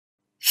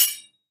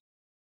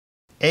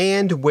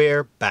And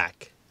we're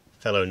back,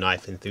 fellow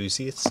knife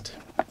enthusiasts.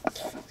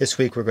 This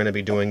week we're going to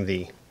be doing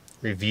the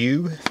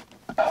review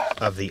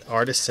of the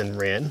Artisan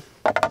Wren.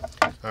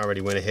 I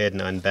already went ahead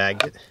and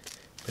unbagged it,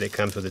 but it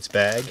comes with its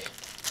bag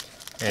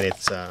and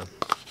its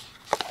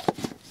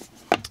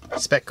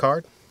spec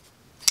card.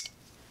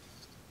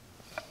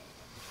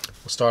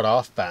 We'll start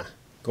off by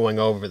going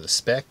over the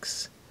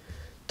specs,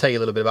 tell you a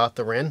little bit about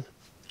the Wren.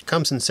 It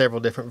comes in several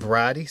different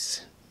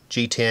varieties,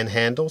 G10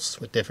 handles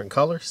with different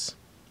colors,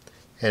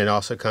 and it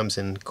also comes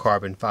in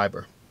carbon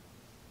fiber.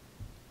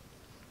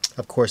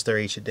 Of course, they're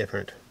each at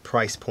different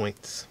price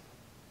points.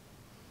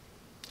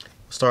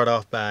 We'll start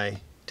off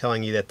by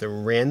telling you that the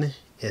Wren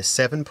is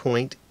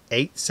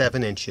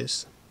 7.87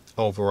 inches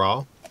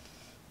overall.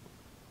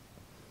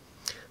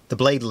 The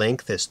blade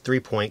length is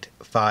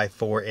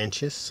 3.54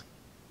 inches.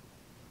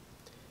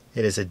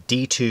 It is a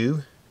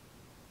D2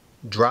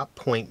 drop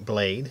point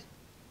blade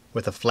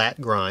with a flat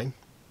grind.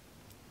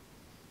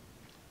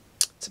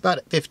 It's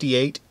about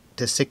 58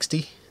 to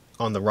 60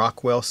 on the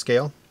Rockwell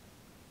scale,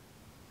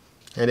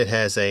 and it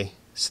has a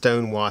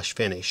stone wash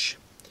finish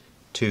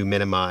to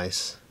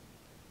minimize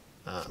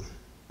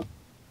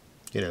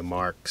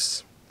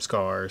marks,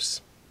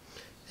 scars,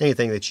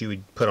 anything that you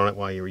would put on it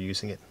while you were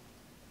using it.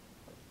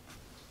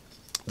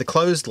 The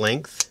closed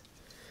length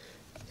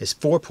is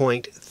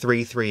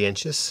 4.33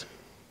 inches.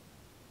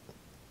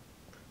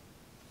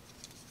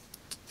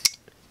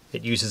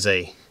 It uses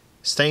a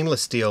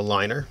stainless steel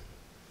liner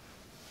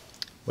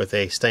with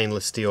a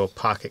stainless steel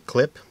pocket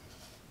clip.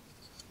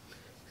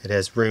 It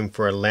has room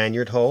for a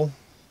lanyard hole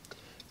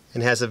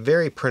and has a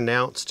very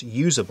pronounced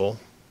usable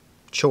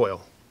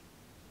choil.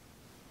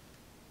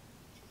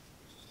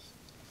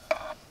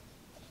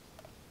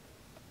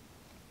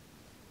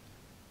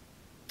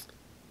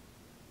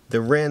 The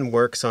Wren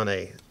works on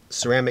a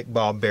ceramic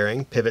ball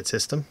bearing pivot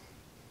system.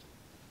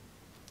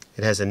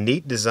 It has a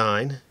neat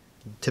design,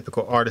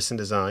 typical Artisan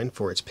design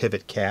for its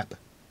pivot cap.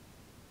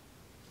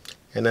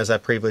 And as I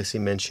previously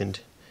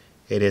mentioned,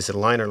 it is a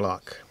liner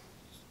lock.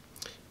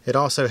 It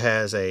also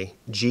has a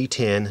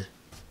G10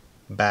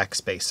 back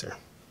spacer.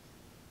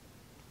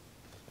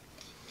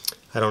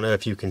 I don't know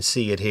if you can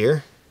see it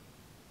here,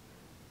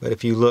 but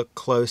if you look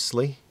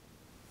closely,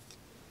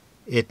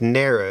 it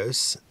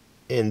narrows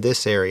in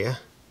this area.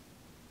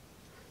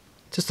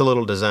 Just a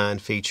little design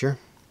feature.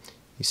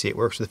 You see it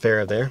works with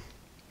ferro there.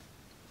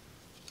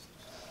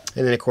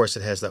 And then of course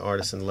it has the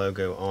Artisan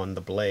logo on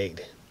the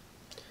blade.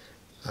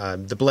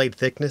 The blade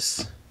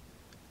thickness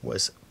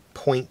was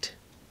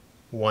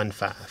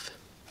 0.15.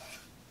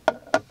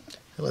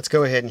 Let's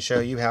go ahead and show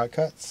you how it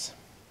cuts.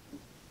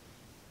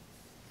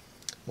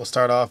 We'll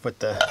start off with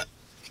the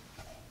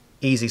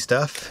easy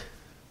stuff.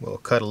 We'll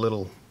cut a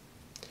little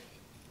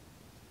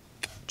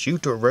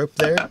jute or rope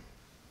there.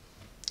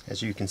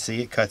 As you can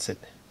see, it cuts it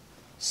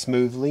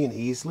smoothly and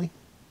easily.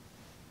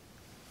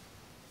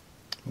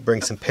 We'll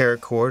bring some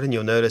paracord, and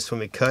you'll notice when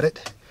we cut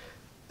it,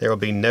 there will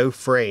be no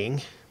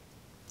fraying.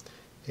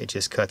 It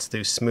just cuts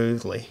through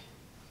smoothly.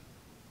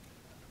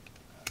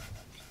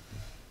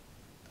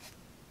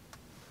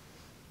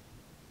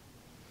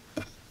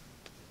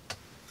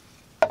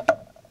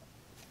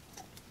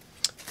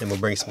 Then we'll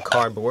bring some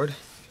cardboard,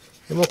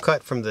 and we'll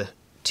cut from the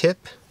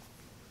tip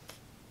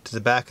to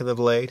the back of the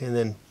blade and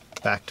then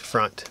back to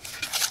front.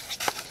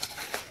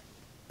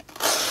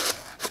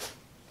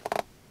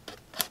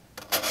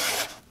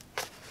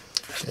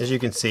 As you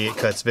can see, it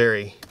cuts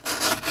very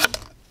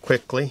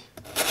quickly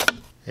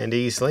and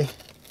easily.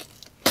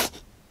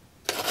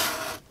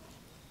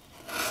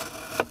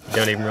 You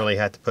don't even really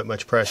have to put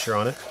much pressure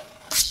on it.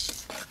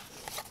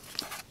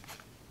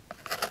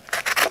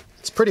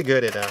 It's pretty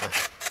good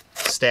at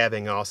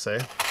stabbing also.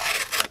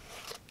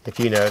 If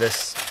you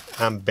notice,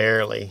 I'm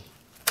barely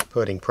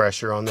putting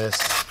pressure on this,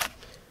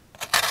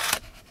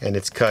 and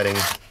it's cutting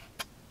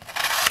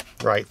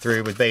right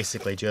through with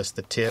basically just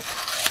the tip.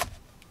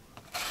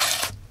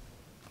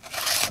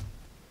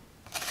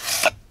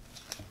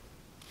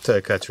 So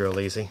it cuts real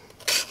easy.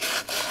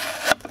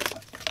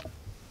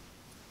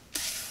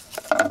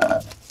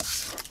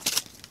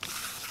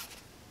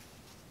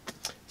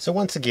 So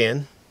once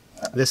again,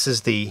 this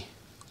is the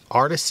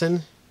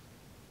Artisan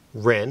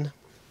Wren.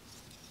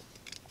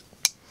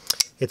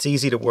 It's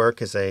easy to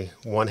work as a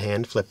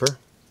one-hand flipper.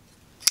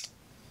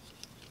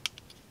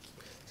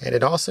 And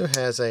it also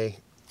has a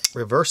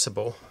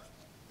reversible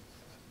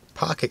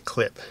pocket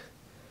clip.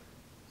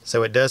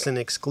 So it doesn't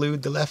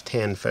exclude the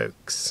left-hand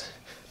folks.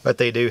 But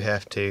they do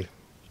have to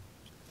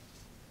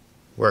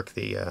work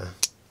the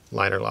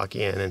liner lock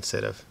in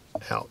instead of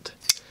out.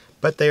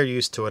 But they're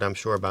used to it, I'm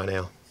sure, by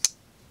now.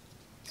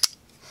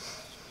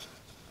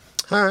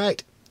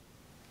 Alright,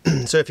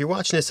 so if you're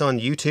watching this on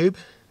YouTube,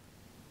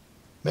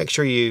 make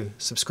sure you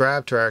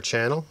subscribe to our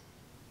channel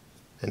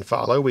and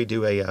follow. We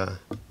do a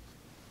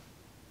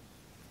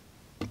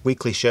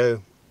weekly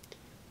show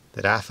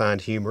that I find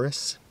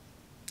humorous.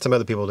 Some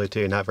other people do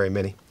too, not very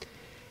many.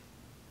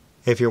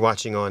 If you're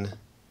watching on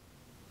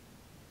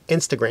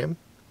Instagram,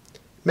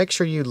 make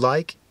sure you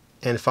like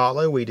and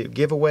follow. We do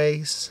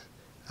giveaways,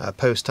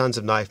 post tons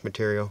of knife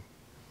material,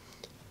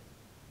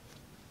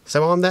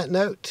 So on that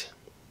note,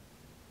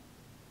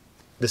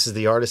 this is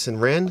the Artisan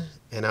Wren,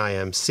 and I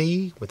am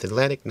C with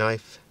Atlantic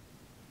Knife,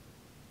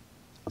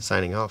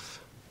 signing off.